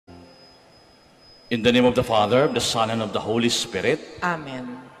In the name of the Father, the Son, and of the Holy Spirit.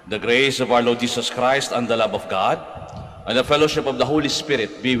 Amen. The grace of our Lord Jesus Christ and the love of God and the fellowship of the Holy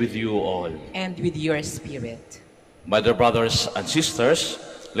Spirit be with you all. And with your spirit. My dear brothers and sisters,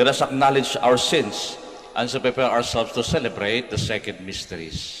 let us acknowledge our sins and so prepare ourselves to celebrate the sacred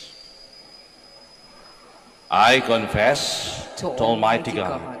mysteries. I confess to Almighty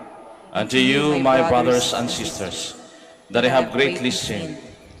God and to you, my brothers and sisters, that I have greatly sinned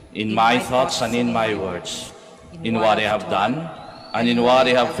in my thoughts and in my words, in what I have done and in what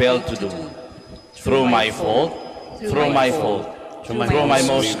I have failed to do, through my fault, through my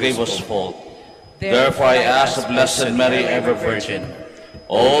most grievous fault. Therefore I ask the Blessed Mary, ever Virgin,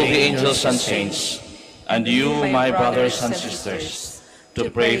 all the angels and saints, and you, my brothers and sisters, to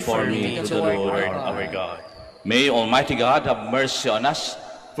pray for me to the Lord our God. May Almighty God have mercy on us,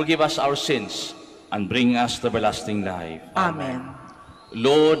 forgive us our sins, and bring us to everlasting life. Amen.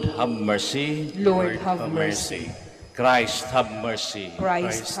 Lord, have mercy. Lord, have mercy. Christ, have mercy.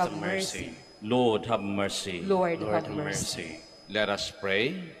 Christ, have mercy. Lord, have mercy. Lord, have mercy. Let us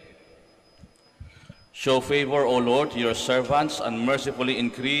pray. Show favor, O Lord, to your servants, and mercifully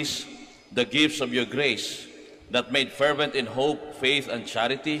increase the gifts of your grace, that made fervent in hope, faith, and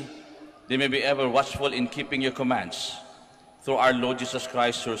charity, they may be ever watchful in keeping your commands. Through our Lord Jesus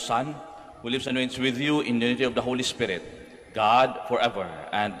Christ, your Son, who lives and reigns with you in the unity of the Holy Spirit, God, forever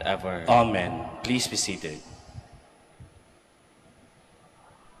and ever. Amen. Please be seated.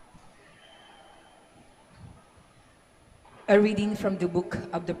 A reading from the book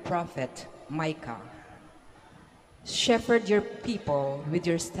of the prophet Micah. Shepherd your people with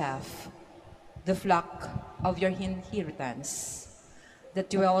your staff, the flock of your inheritance, that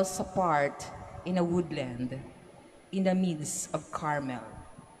dwells apart in a woodland, in the midst of Carmel.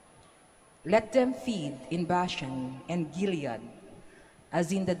 Let them feed in Bashan and Gilead,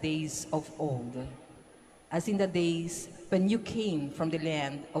 as in the days of old, as in the days when you came from the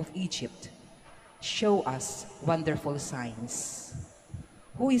land of Egypt. Show us wonderful signs.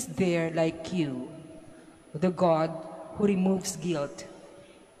 Who is there like you, the God who removes guilt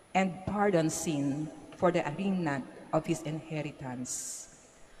and pardons sin for the remnant of his inheritance,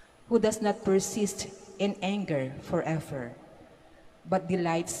 who does not persist in anger forever, but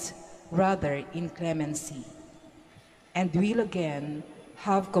delights rather in clemency, and will again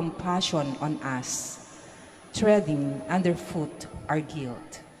have compassion on us, treading underfoot our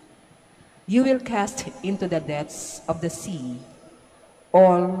guilt. You will cast into the depths of the sea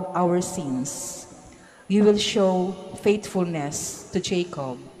all our sins. You will show faithfulness to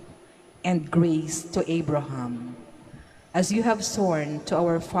Jacob and grace to Abraham, as you have sworn to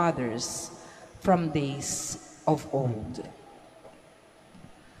our fathers from days of old.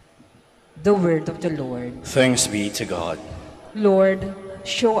 The word of the Lord. Thanks be to God. Lord,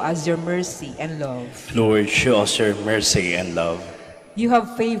 show us your mercy and love. Lord, show us your mercy and love. You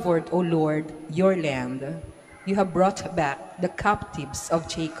have favored, O Lord, your land. You have brought back the captives of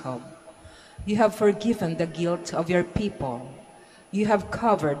Jacob. You have forgiven the guilt of your people. You have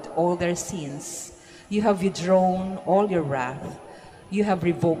covered all their sins. You have withdrawn all your wrath. You have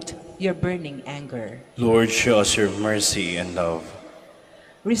revoked your burning anger. Lord, show us your mercy and love.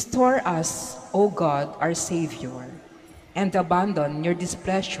 Restore us, O God, our Savior, and abandon your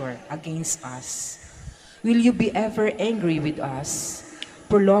displeasure against us. Will you be ever angry with us,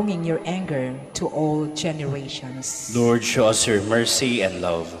 prolonging your anger to all generations? Lord, show us your mercy and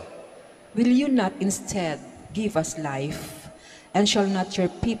love. Will you not instead give us life, and shall not your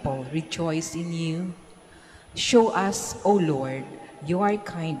people rejoice in you? Show us, O Lord, your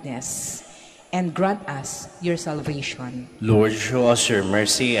kindness, and grant us your salvation. Lord, show us your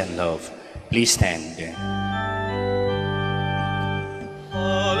mercy and love. Please stand.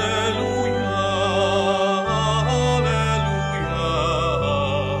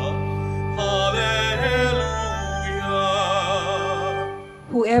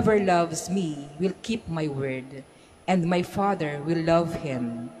 Whoever loves me will keep my word, and my Father will love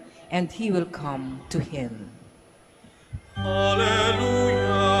him, and he will come to him. Hallelujah,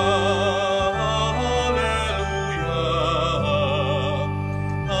 hallelujah,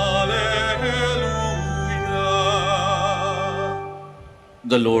 hallelujah.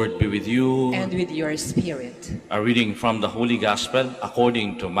 The Lord be with you. And with your spirit. A reading from the Holy Gospel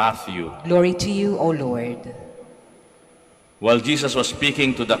according to Matthew. Glory to you, O Lord. While Jesus was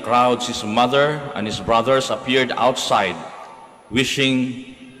speaking to the crowds, his mother and his brothers appeared outside,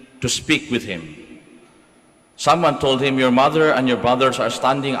 wishing to speak with him. Someone told him, "Your mother and your brothers are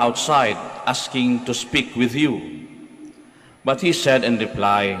standing outside, asking to speak with you." But he said in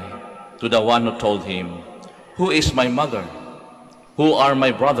reply to the one who told him, "Who is my mother? Who are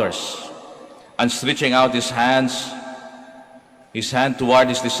my brothers?" And stretching out his hand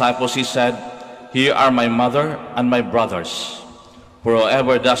toward his disciples, he said, "Here are my mother and my brothers. For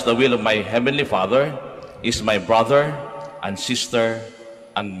whoever does the will of my heavenly Father is my brother and sister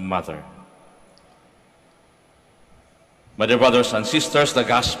and mother." My dear brothers and sisters, the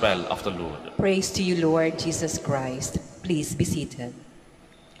Gospel of the Lord. Praise to you, Lord Jesus Christ. Please be seated.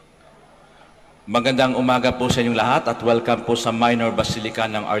 Magandang umaga po sa inyong lahat at welcome po sa Minor Basilica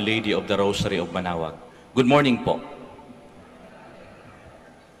ng Our Lady of the Rosary of Manaoag. Good morning po.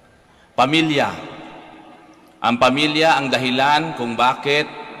 Pamilya. Ang pamilya ang dahilan kung bakit,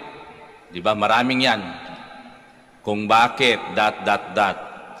 di ba, maraming yan. Kung bakit,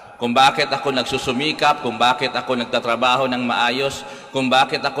 Kung bakit ako nagsusumikap, kung bakit ako nagtatrabaho ng maayos, kung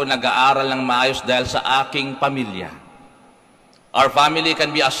bakit ako nag-aaral ng maayos dahil sa aking pamilya. Our family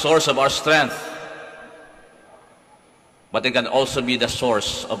can be a source of our strength, but it can also be the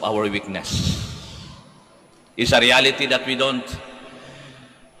source of our weakness. It's a reality that we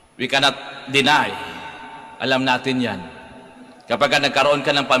cannot deny. Alam natin yan. Kapag nagkaroon ka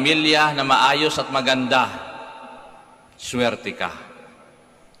ng pamilya na maayos at maganda, swerte ka.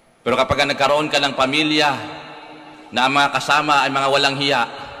 Pero kapag nagkaroon ka ng pamilya na ang mga kasama ay mga walang hiya,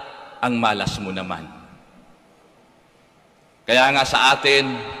 ang malas mo naman. Kaya nga sa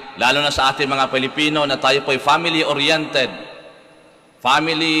atin, lalo na sa atin mga Pilipino, na tayo po'y family-oriented.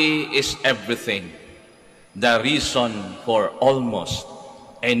 Family is everything. The reason for almost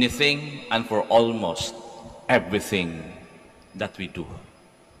anything and for almost everything that we do.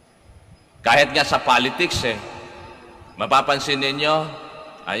 Kahit nga sa politics, mapapansin ninyo,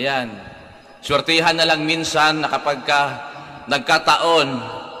 ayan, swertihan na lang minsan na kapag nagkataon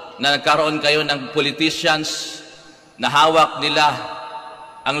na nagkaroon kayo ng politicians na hawak nila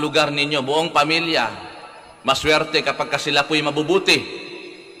ang lugar ninyo, buong pamilya, maswerte kapag sila po'y mabubuti,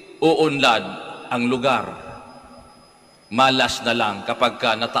 uunlad ang lugar. Malas na lang kapag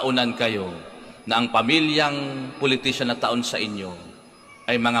nataunan kayo na ang pamilyang politician na taon sa inyo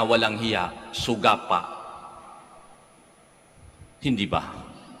ay mga walang hiya, sugapa. Hindi ba?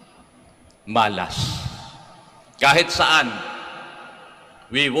 Malas. Kahit saan,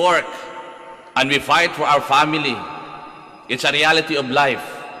 we work and we fight for our family. It's a reality of life.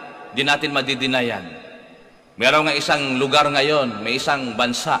 Di natin madidinayan. Meron nga isang lugar ngayon, may isang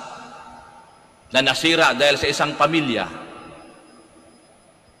bansa na nasira dahil sa isang pamilya.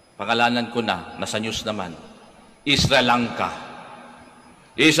 Pangalanan ko na, nasa news naman. Sri Lanka.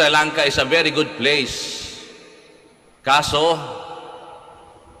 Sri Lanka is a very good place. Kaso,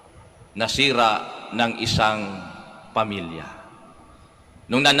 nasira ng isang pamilya.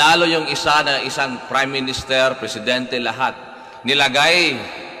 Nung nanalo yung isang prime minister, presidente, lahat, nilagay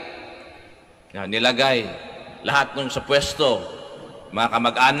lahat nung sa pwesto, mga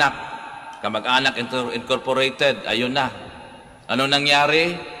kamag-anak incorporated, ayun na. Ano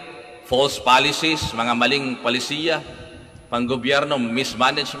nangyari? False policies, mga maling palisiya, panggobyerno,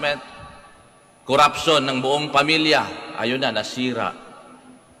 mismanagement, corruption ng buong pamilya, ayun na, nasira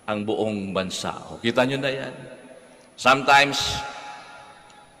ang buong bansa. O, kita nyo na yan. Sometimes,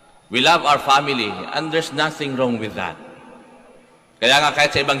 we love our family and there's nothing wrong with that. Kaya nga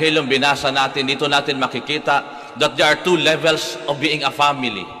kahit sa Ebanghelyo binasa natin, dito natin makikita that there are two levels of being a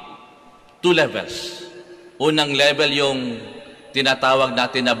family. Two levels. Unang level yung tinatawag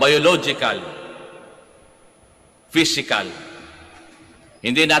natin na biological, physical.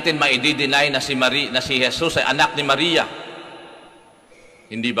 Hindi natin ma-deny na si Jesus ay anak ni Maria.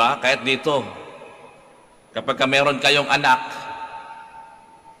 Hindi ba? Kahit dito, kapag meron kayong anak,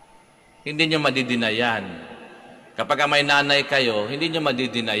 hindi nyo madidinayan. Kapag may nanay kayo, hindi nyo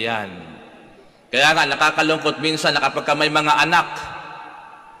madidinayan. Kaya nga, nakakalungkot minsan na kapag may mga anak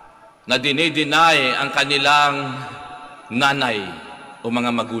na dinideny ang kanilang nanay o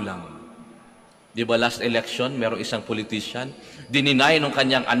mga magulang. Di ba last election, merong isang politician, dininay ng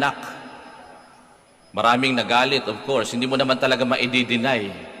kanyang anak. Maraming nagalit, of course. Hindi mo naman talaga ma-deny.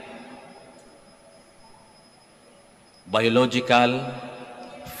 Biological,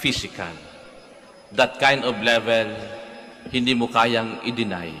 physical. That kind of level, hindi mo kayang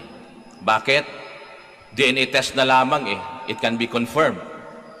i-deny. Bakit? DNA test na lamang It can be confirmed.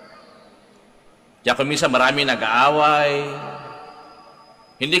 Kaya kung minsan maraming nag-aaway,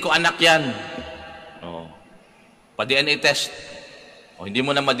 hindi ko anak yan. Pa-DNA test. Hindi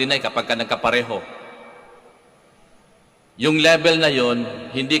mo na ma-deny kapag nagkapareho. Yung level na yon,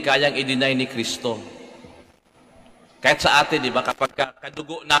 hindi kayang i-deny ni Kristo. Kahit sa atin, di ba, kapag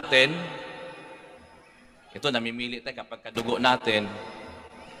kadugo natin, ito, namimili tayo kapag kadugo natin,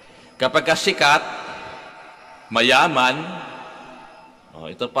 kapag sikat, mayaman,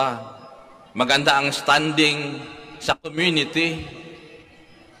 ito pa, Maganda ang standing sa community.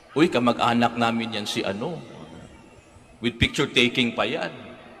 Uy, kamag-anak namin yan si ano. With picture taking pa yan.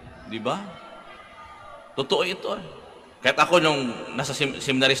 Di ba? Totoo ito. Kahit ako nung nasa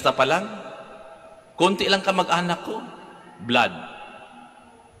seminarista pa lang, konti lang kamag-anak ko. Blood.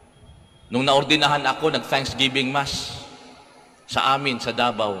 Nung naordinahan ako, nag-Thanksgiving Mass sa amin, sa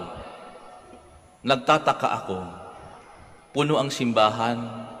Davao, nagtataka ako. Puno ang simbahan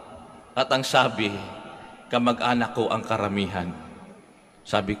at ang sabi, kamag-anak ko ang karamihan.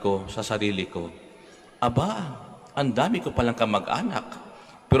 Sabi ko sa sarili ko, aba, ang dami ko palang kamag-anak.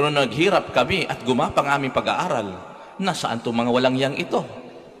 Pero naghirap kami at gumapang aming pag-aaral. Nasaan itong mga walang yang ito?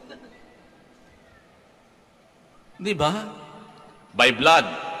 Di ba? By blood.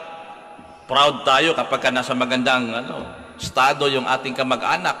 Proud tayo kapag nasa magandang estado yung ating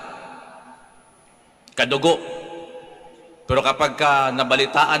kamag-anak. Kadugo. Pero kapag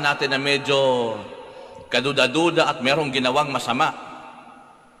nabalitaan natin na medyo kaduda-duda at merong ginawang masama,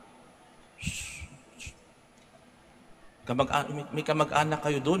 may kamag-anak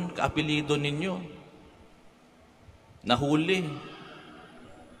kayo doon, kaapelido ninyo. Nahuli.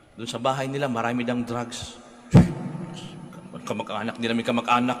 Doon sa bahay nila, marami ng drugs. Kamag-anak nila, may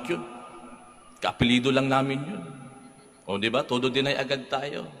kamag-anak yun. Kaapelido lang namin yun. O, di ba? Todo dinay agad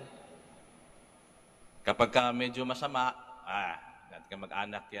tayo. Kapag medyo masama,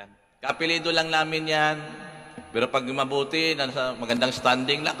 kamag-anak yan. Kaapelido lang namin yan. Pero pag mabuti, nasa magandang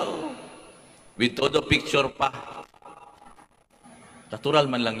standing, lako. With todo picture pa. Natural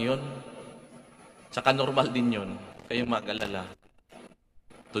man lang yun. Saka normal din yun. Kayong mag-alala.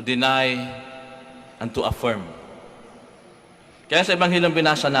 To deny and to affirm. Kaya sa Ebanghelyong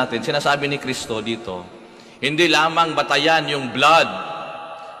binasa natin, sinasabi ni Kristo dito, hindi lamang batayan yung blood,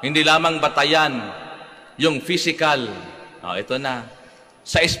 hindi lamang batayan yung physical. Ito na.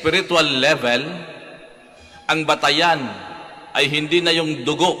 Sa spiritual level, ang batayan ay hindi na yung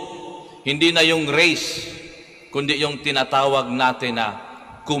dugo, hindi na yung race, kundi yung tinatawag natin na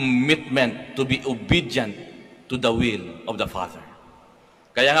commitment to be obedient to the will of the Father.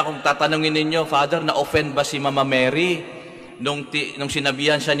 Kaya nga kung tatanungin ninyo, Father, na-offend ba si Mama Mary nung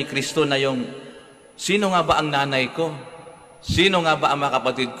sinabihan siya ni Kristo na yung, sino nga ba ang nanay ko? Sino nga ba ang mga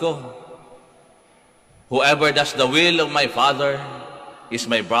kapatid ko? Whoever does the will of my Father is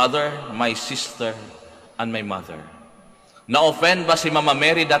my brother, my sister, and my mother. Na-offend ba si Mama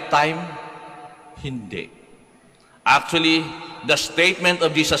Mary that time? Hindi. Actually, the statement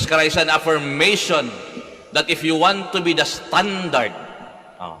of Jesus Christ, an affirmation that if you want to be the standard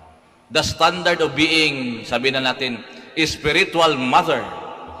of being, sabi na natin, spiritual mother,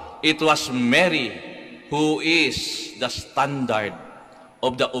 it was Mary who is the standard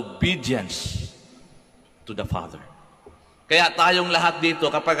of the obedience to the Father. Kaya tayong lahat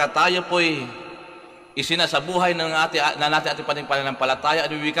dito, kapag tayo po'y isinasabuhay na natin ating pananampalataya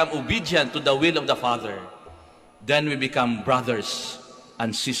and we become obedient to the will of the Father, then we become brothers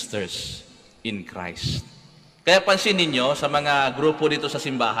and sisters in Christ. Kaya pansin ninyo sa mga grupo dito sa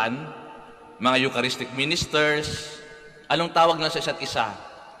simbahan, mga Eucharistic ministers, anong tawag na sa isa't isa?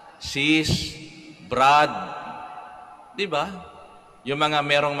 Sis, brad, di ba? Yung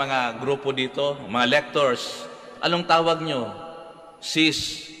merong mga grupo dito, mga lectors, anong tawag nyo?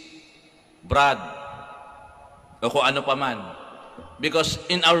 Sis, brad, o kung ano pa man. Because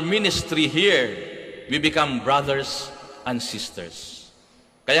in our ministry here, we become brothers and sisters.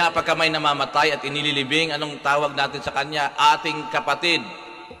 Kaya pagka may namamatay at inililibing, anong tawag natin sa kanya? Ating kapatid.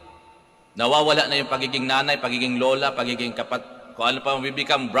 Nawawala na yung pagiging nanay, pagiging lola, pagiging kung ano pa, we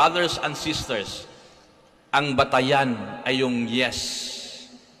become brothers and sisters. Ang batayan ay yung yes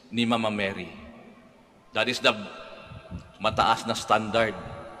ni Mama Mary. That is the mataas na standard.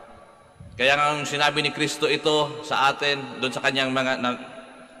 Kaya nga sinabi ni Kristo ito sa atin, doon sa kanyang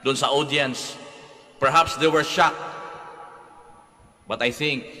doon sa audience, perhaps they were shocked. But I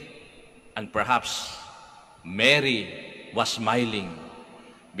think, and perhaps, Mary was smiling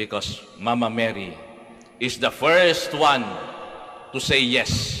because Mama Mary is the first one to say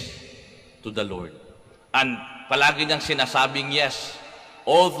yes to the Lord. And palagi niyang sinasabing yes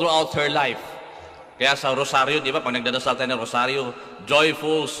all throughout her life. Kaya sa Rosaryo, di ba, pag nagdadasal tayo ng Rosaryo,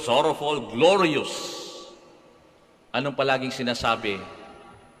 joyful, sorrowful, glorious. Anong palaging sinasabi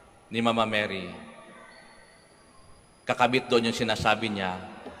ni Mama Mary? Kakabit doon yung sinasabi niya,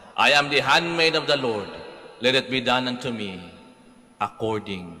 I am the handmaid of the Lord. Let it be done unto me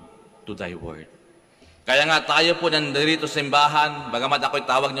according to thy word. Kaya nga tayo po nandito sa simbahan, bagamat ako'y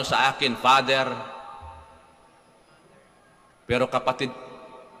tawag niyo sa akin, Father, pero kapatid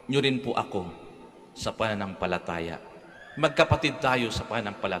niyo rin po ako sa pananampalataya. Magkapatid tayo sa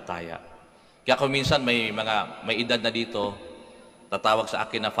pananampalataya. Kaya kung minsan may edad na dito, tatawag sa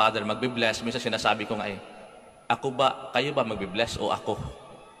akin na Father, magbe-bless. Minsan sinasabi ko nga kayo ba magbe-bless o ako?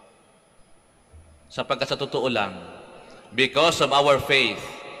 Sapagkat sa totoo lang, because of our faith,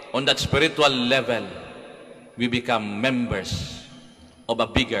 on that spiritual level, we become members of a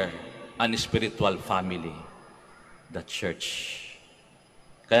bigger and spiritual family, the church.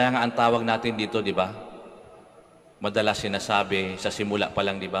 Kaya nga ang tawag natin dito, di ba? Madalas sinasabi sa simula pa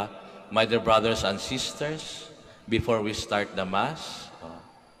lang, di ba? My dear brothers and sisters, before we start the Mass,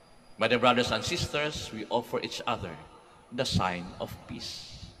 my dear brothers and sisters, we offer each other the sign of peace.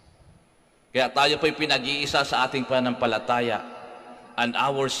 Kaya tayo po'y pinag-iisa sa ating pananampalataya, and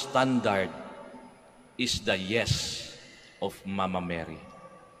our standard is the yes of Mama Mary.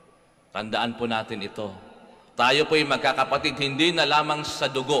 Tandaan po natin ito. Tayo po'y magkakapatid hindi na lamang sa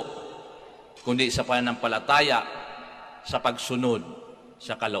dugo, kundi sa pananampalataya, sa pagsunod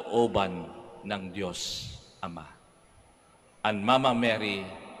sa kalooban ng Diyos Ama. And Mama Mary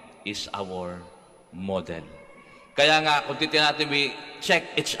is our model. Kaya nga, kung titingnan natin, we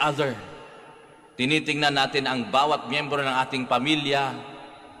check each other. Tinitingnan natin ang bawat miyembro ng ating pamilya,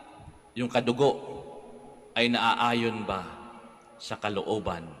 yung kadugo ay naaayon ba sa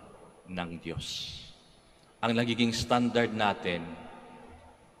kalooban ng Diyos. Ang nagiging standard natin,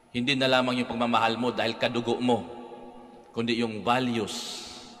 hindi na lamang yung pagmamahal mo dahil kadugo mo, kundi yung values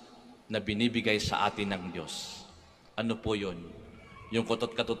na binibigay sa atin ng Diyos. Ano po yun? Yung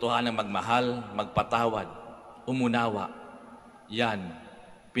katotohanan ng magmahal, magpatawad, umunawa, yan,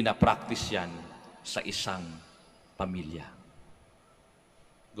 pinapractice yan sa isang pamilya.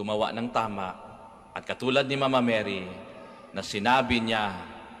 Gumawa ng tama, at katulad ni Mama Mary, na sinabi niya,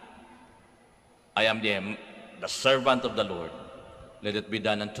 I am the servant of the Lord, let it be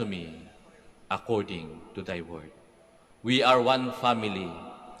done unto me according to thy word. We are one family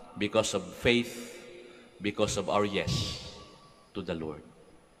because of faith, because of our yes to the Lord.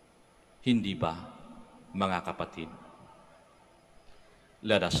 Hindi ba, mga kapatid?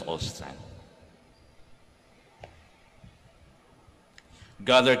 Let us all stand.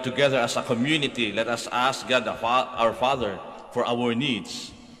 Gathered together as a community, let us ask God our Father for our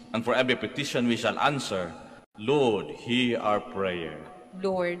needs, and for every petition we shall answer. Lord, hear our prayer.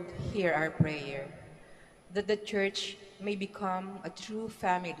 Lord, hear our prayer. That the Church may become a true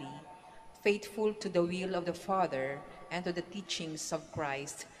family, faithful to the will of the Father and to the teachings of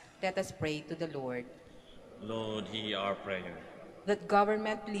Christ, let us pray to the Lord. Lord, hear our prayer. That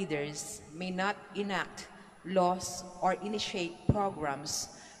government leaders may not enact laws or initiate programs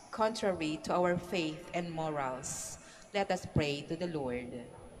contrary to our faith and morals, let us pray to the Lord.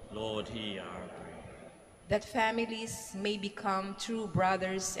 Lord, hear our prayer. That families may become true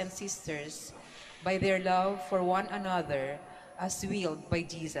brothers and sisters by their love for one another as willed by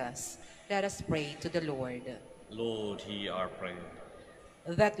Jesus, let us pray to the Lord. Lord, hear our prayer.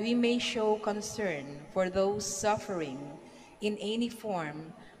 That we may show concern for those suffering in any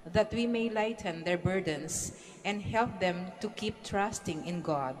form, that we may lighten their burdens and help them to keep trusting in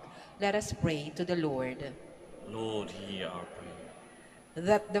God, let us pray to the Lord. Lord, hear our prayer.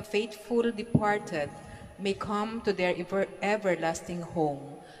 That the faithful departed may come to their everlasting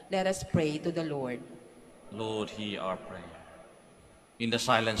home, let us pray to the Lord. Lord, hear our prayer. In the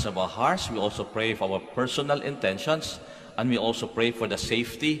silence of our hearts, we also pray for our personal intentions, and we also pray for the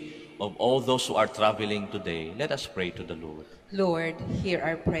safety of all those who are traveling today. Let us pray to the Lord. Lord, hear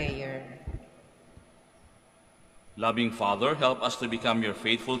our prayer. Loving Father, help us to become your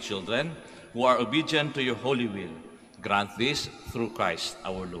faithful children who are obedient to your holy will. Grant this through Christ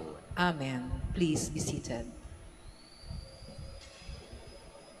our Lord. Amen. Please be seated.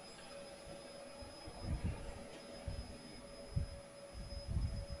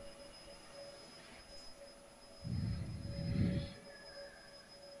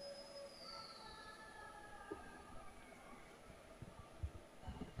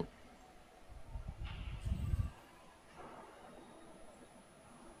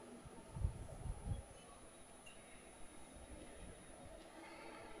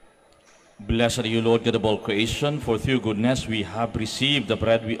 Blessed are you, Lord God of all creation, for through goodness we have received the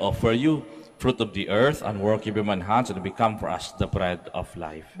bread we offer you, fruit of the earth, and work of human hands, and become for us the bread of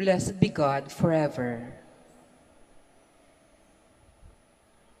life. Blessed be God forever.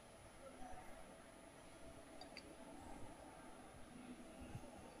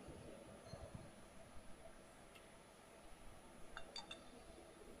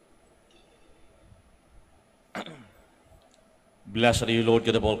 Blessed are you, Lord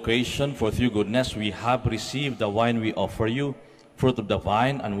God of all creation, for through goodness we have received the wine we offer you, fruit of the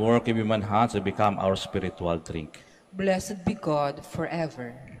vine, and work of human hands, and become our spiritual drink. Blessed be God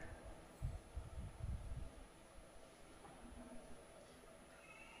forever.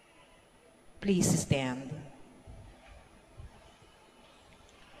 Please stand.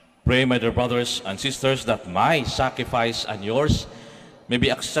 Pray, my dear brothers and sisters, that my sacrifice and yours may be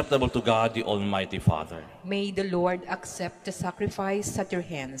acceptable to God, the Almighty Father. May the Lord accept the sacrifice at your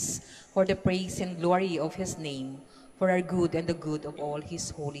hands for the praise and glory of his name, for our good and the good of all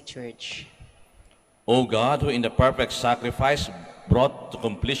his holy church. O God, who in the perfect sacrifice brought to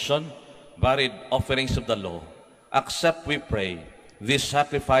completion varied offerings of the law, accept, we pray, this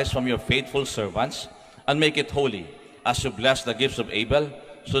sacrifice from your faithful servants, and make it holy, as you bless the gifts of Abel,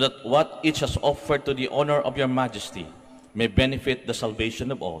 so that what each has offered to the honor of your majesty may benefit the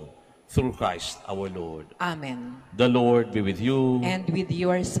salvation of all, through Christ our Lord. Amen. The Lord be with you. And with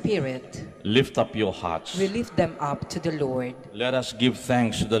your spirit, Lift up your hearts. we lift them up to the Lord. Let us give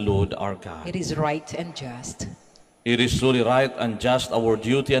thanks to the Lord our God. It is right and just. It is truly right and just, our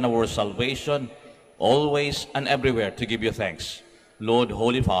duty and our salvation, always and everywhere to give you thanks, Lord,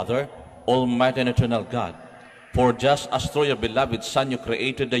 Holy Father, Almighty and eternal God. For just as through your beloved Son you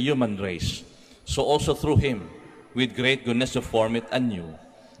created the human race, so also through him, with great goodness you form it anew.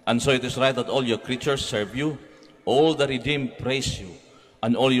 And so it is right that all your creatures serve you, all the redeemed praise you,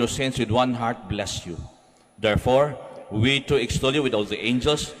 and all your saints with one heart bless you. Therefore, we too extol you with all the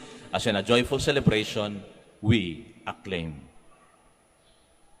angels, as in a joyful celebration, we acclaim.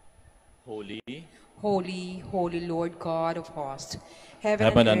 Holy, Holy, holy Lord God of hosts,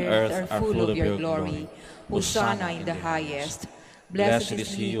 heaven and earth are full of your glory. Hosanna in the highest. Blessed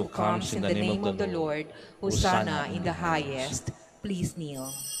is he who comes in the name of the Lord. Hosanna in the highest. Please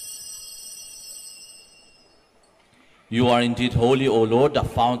kneel. you are indeed holy, O Lord, the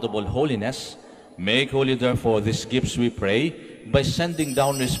fount of all holiness. Make holy, therefore, these gifts, we pray, by sending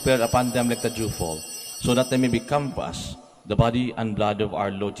down your Spirit upon them like the dewfall, so that they may become for us the body and blood of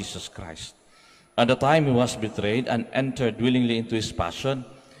our Lord Jesus Christ. At the time he was betrayed and entered willingly into his passion,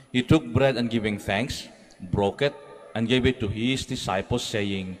 he took bread and giving thanks, broke it, and gave it to his disciples,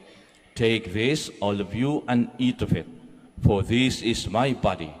 saying, Take this, all of you, and eat of it, for this is my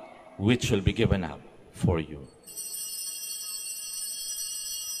body, which will be given up for you.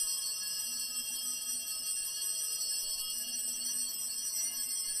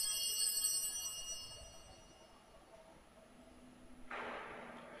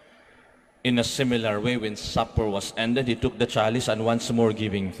 In a similar way, when supper was ended, he took the chalice, and once more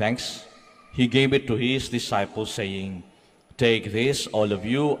giving thanks, he gave it to his disciples, saying, Take this, all of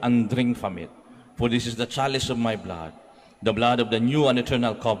you, and drink from it, for this is the chalice of my blood, the blood of the new and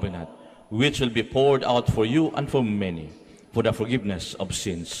eternal covenant, which will be poured out for you and for many, for the forgiveness of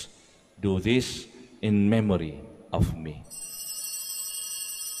sins. Do this in memory of me.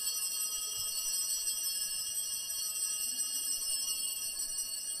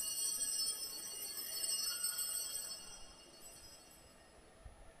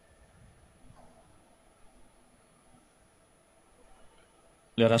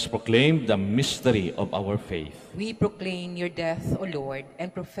 Let us proclaim the mystery of our faith. We proclaim your death, O Lord, and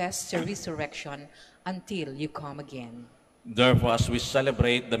profess your resurrection until you come again. Therefore, as we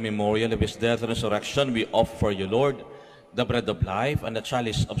celebrate the memorial of his death and resurrection, we offer you, Lord, the bread of life and the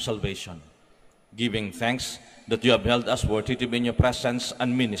chalice of salvation, giving thanks that you have held us worthy to be in your presence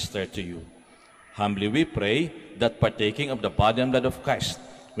and minister to you. Humbly we pray that partaking of the body and blood of Christ,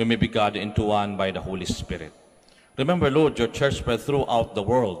 we may be gathered into one by the Holy Spirit. Remember, Lord, your church spread throughout the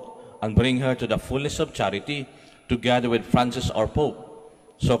world, and bring her to the fullness of charity, together with Francis our Pope,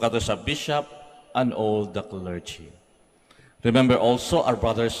 Socrates our Bishop, and all the clergy. Remember also our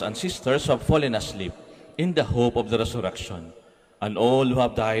brothers and sisters who have fallen asleep in the hope of the resurrection, and all who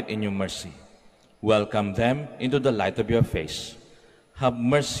have died in your mercy. Welcome them into the light of your face. Have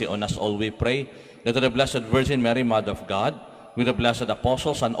mercy on us all, we pray, that the Blessed Virgin Mary, Mother of God, with the blessed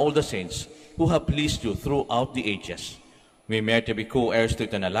apostles and all the saints who have pleased you throughout the ages, we merit to be co-heirs to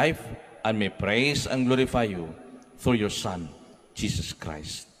eternal life, and may praise and glorify you through your Son, Jesus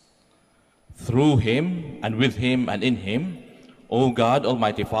Christ. Through him, and with him, and in him, O God,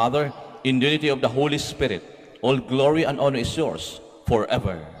 Almighty Father, in the unity of the Holy Spirit, all glory and honor is yours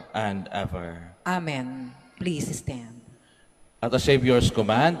forever and ever. Amen. Please stand. At the Savior's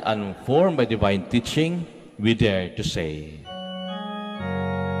command, and formed by divine teaching, we dare to say,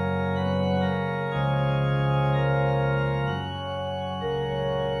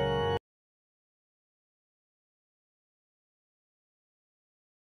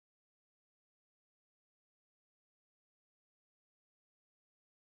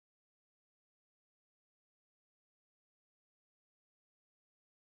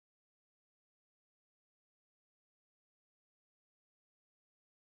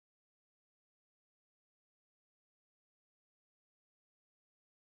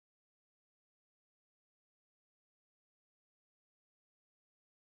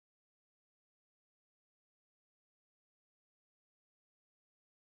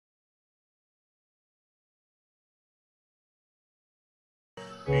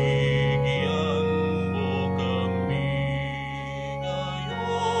 Bigyan mo kami ngayon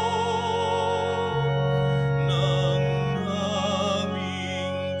ng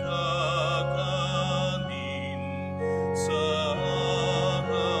aming kakanin sa araw-araw.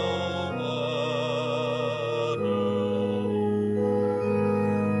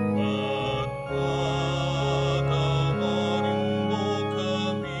 At patawarin mo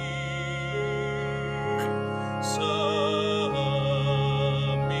kami sa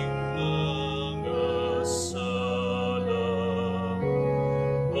aming mga sala,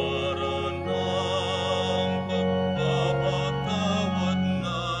 para ng pagpapatawad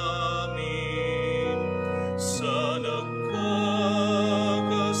namin sa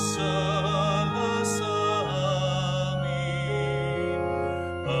nagkakasala sa amin.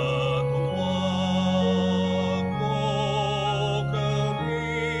 At huwag mo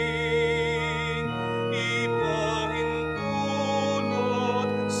kaming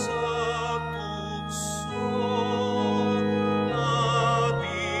ipahintulot sa tukso, at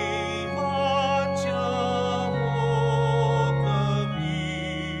ihadya mo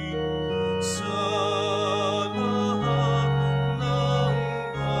kami sa lahat ng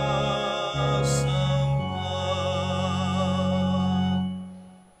masama.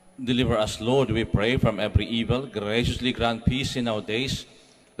 Deliver us, Lord, we pray, from every evil. Graciously grant peace in our days,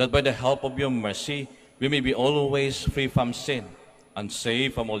 that by the help of your mercy we may be always free from sin and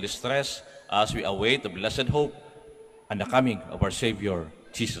safe from all distress, as we await the blessed hope and the coming of our Savior,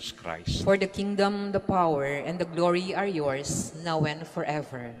 Jesus Christ. For the kingdom, the power, and the glory are yours, now and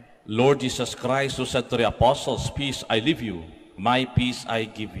forever. Lord Jesus Christ, who said to the apostles, "Peace I leave you, my peace I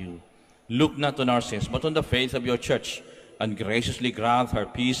give you," look not on our sins, but on the faith of your church, and graciously grant her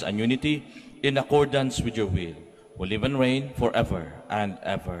peace and unity in accordance with your will, who live and reign forever and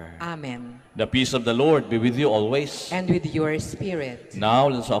ever. Amen. The peace of the Lord be with you always. And with your spirit. Now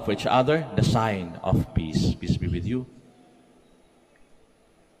let us offer each other the sign of peace. Peace be with you.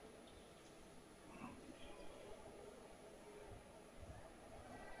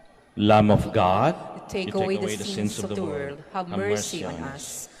 Lamb of God, Take you away the sins of the world. Have mercy on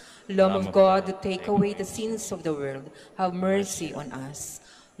us. Lamb of God, you take away the sins of the world. Have mercy on us.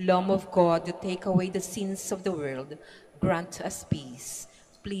 Lamb of God, you take away the sins of the world. Grant us peace.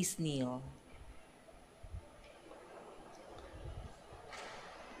 Please kneel.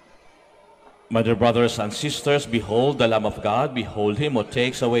 My dear brothers and sisters, behold the Lamb of God. Behold him who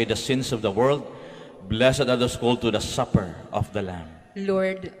takes away the sins of the world. Blessed are those called to the supper of the Lamb.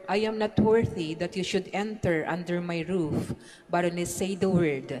 Lord, I am not worthy that you should enter under my roof, but only say the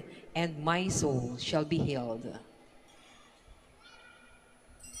word, and my soul shall be healed.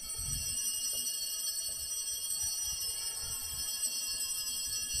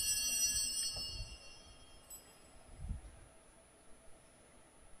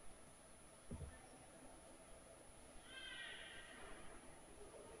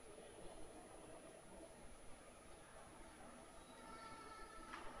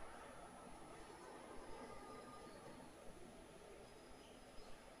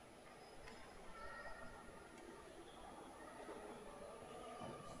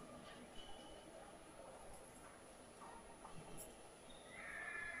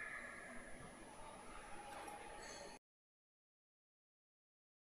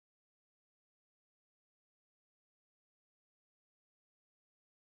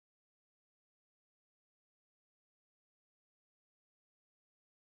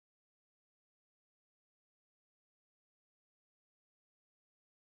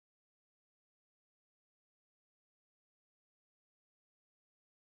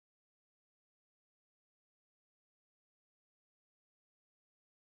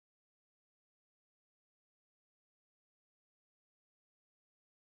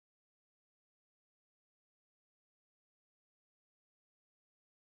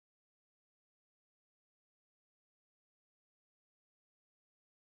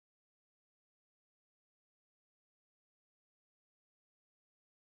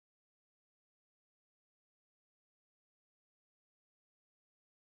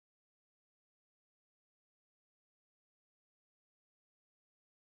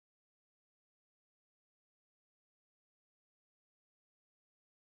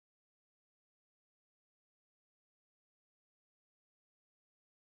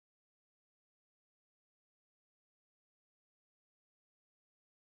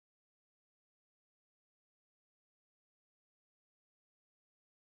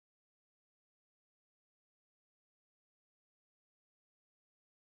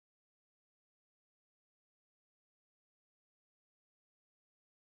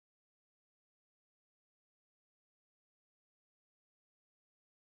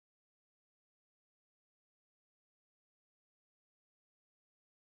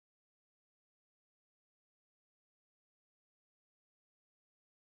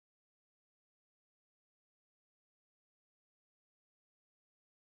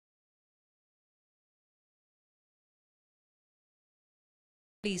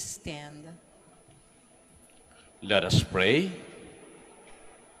 Please stand. Let us pray.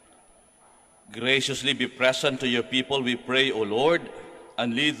 Graciously be present to your people, we pray, O Lord,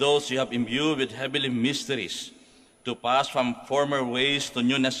 and lead those you have imbued with heavenly mysteries to pass from former ways to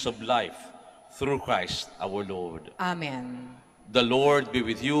newness of life, through Christ our Lord. Amen. The Lord be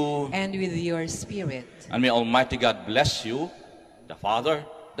with you. And with your spirit. And may Almighty God bless you, the Father,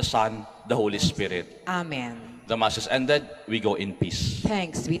 the Son, the Holy Spirit. Amen. The Mass is ended. We go in peace.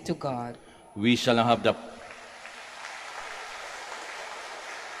 Thanks be to God. We shall now have the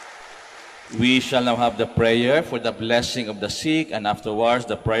prayer for the blessing of the sick, and afterwards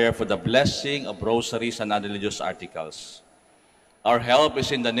the prayer for the blessing of rosaries and other religious articles. Our help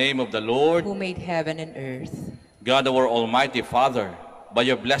is in the name of the Lord, who made heaven and earth. God, our Almighty Father. By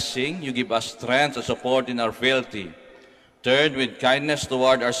your blessing, you give us strength and support in our frailty. Turn with kindness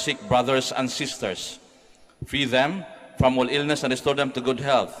toward our sick brothers and sisters. Free them from all illness and restore them to good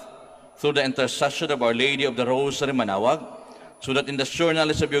health, through the intercession of Our Lady of the Rosary, Manaoag, so that in the sure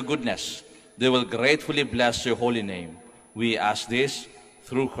knowledge of your goodness, they will gratefully bless your holy name. We ask this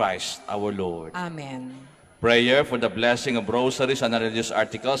through Christ our Lord. Amen. Prayer for the blessing of rosaries and religious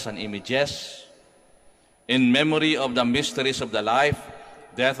articles and images. In memory of the mysteries of the life,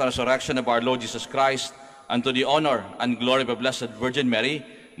 death, and resurrection of our Lord Jesus Christ, and to the honor and glory of the Blessed Virgin Mary,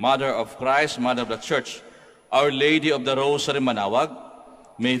 Mother of Christ, Mother of the Church, Our Lady of the Rosary, Manaoag,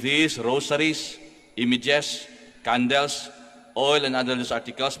 may these rosaries, images, candles, oil, and other religious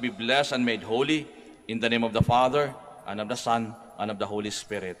articles be blessed and made holy in the name of the Father, and of the Son, and of the Holy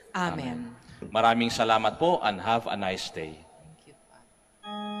Spirit. Amen. Maraming salamat po, and have a nice day.